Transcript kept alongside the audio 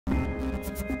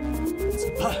怎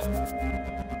么办？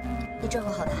你这会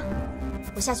好大，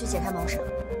我下去解开锚绳。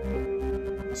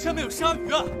下面有鲨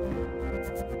鱼啊！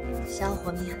想要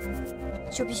活命，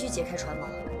就必须解开船锚，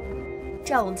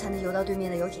这样我们才能游到对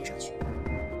面的游艇上去。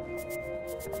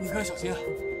你可要小心啊！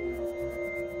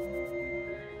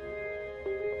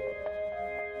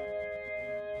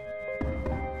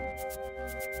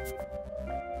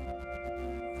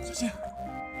小心！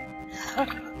哎。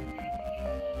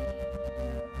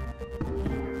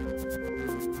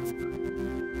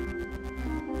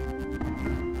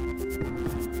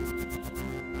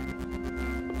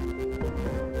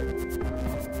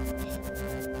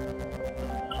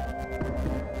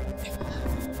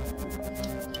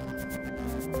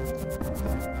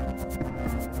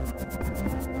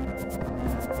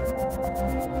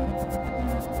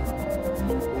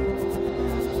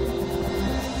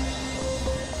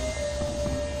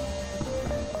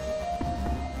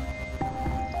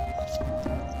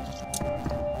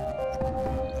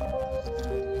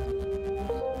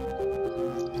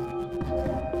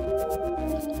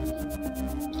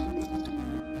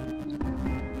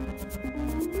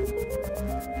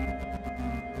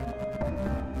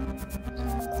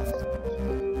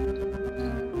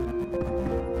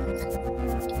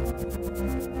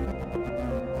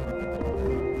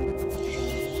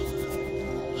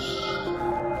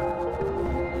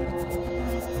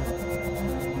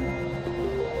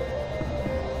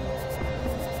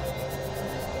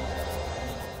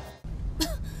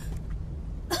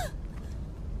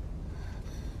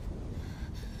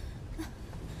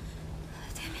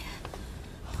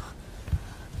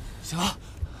 行了，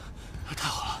太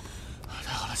好了，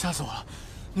太好了，吓死我了！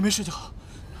你没事就好，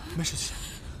没事就行。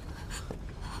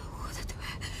我的腿，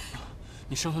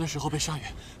你上船的时候被鲨鱼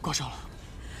挂伤了，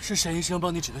是沈医生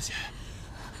帮你止的血。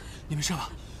你没事吧？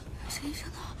沈医生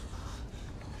呢？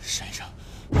沈医生。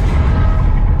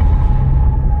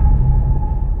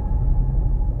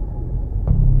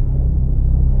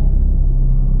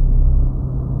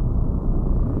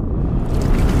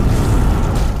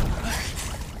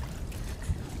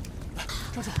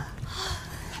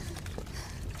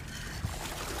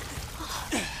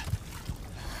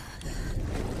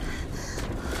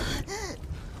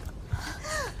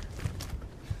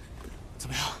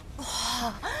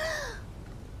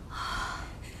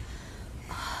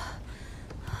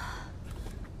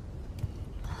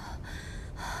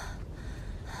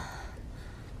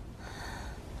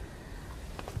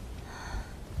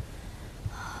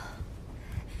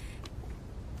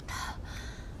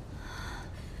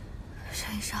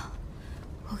 沈医生，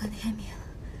我跟天明，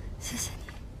谢谢你。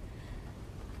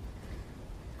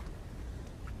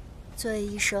作为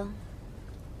医生，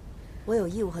我有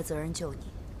义务和责任救你。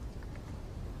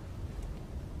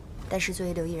但是作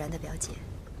为刘易然的表姐，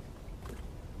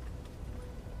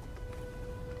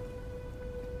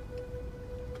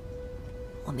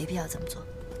我没必要这么做。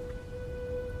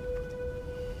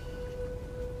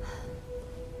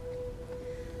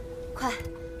快，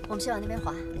我们先往那边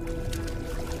滑。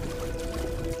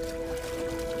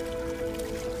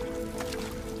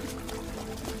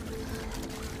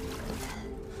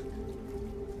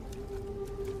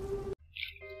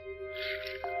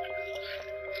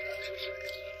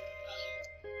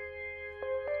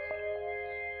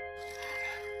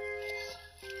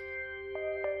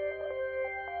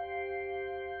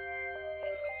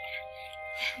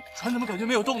 船怎么感觉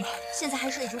没有动呢？现在海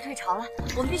水已经退潮了，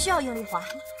我们必须要用力划，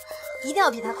一定要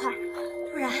比它快，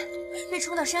不然被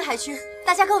冲到深海区，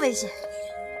大家更危险。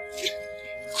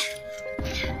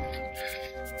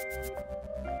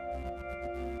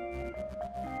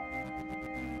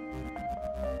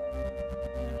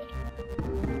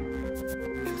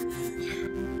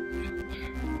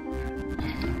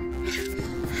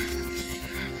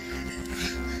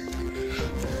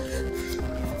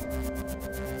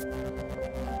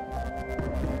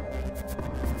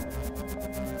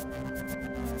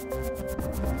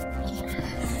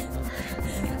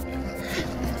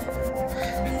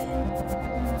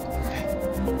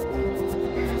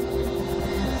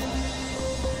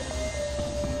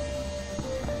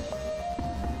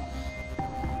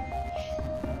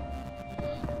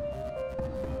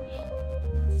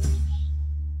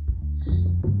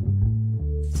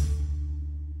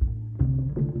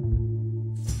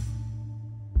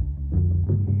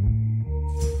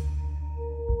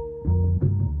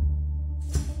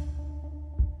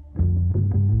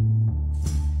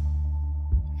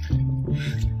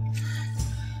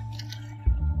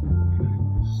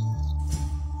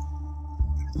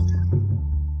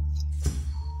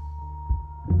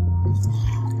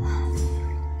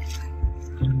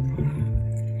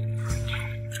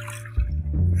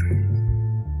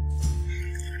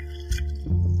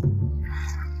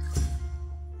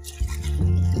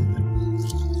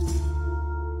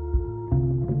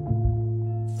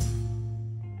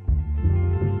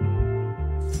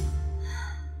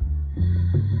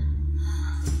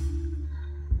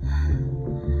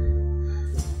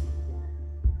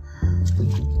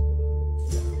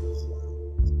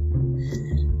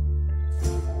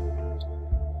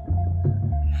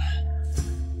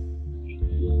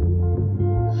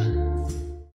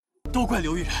都怪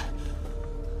刘玉然。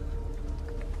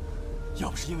要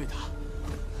不是因为他，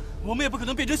我们也不可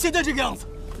能变成现在这个样子。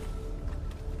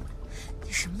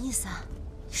你什么意思啊？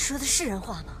你说的是人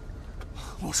话吗？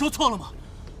我说错了吗？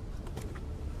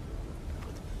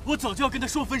我早就要跟他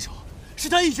说分手，是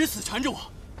他一直死缠着我。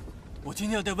我今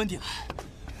天要带温迪来，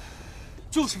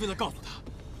就是为了告诉他，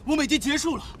我们已经结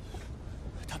束了。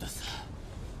他的死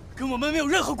跟我们没有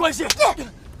任何关系。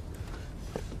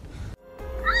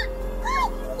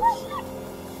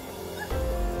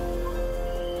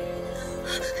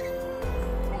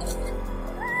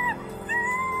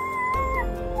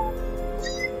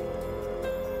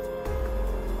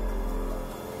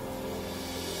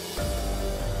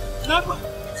拿过来！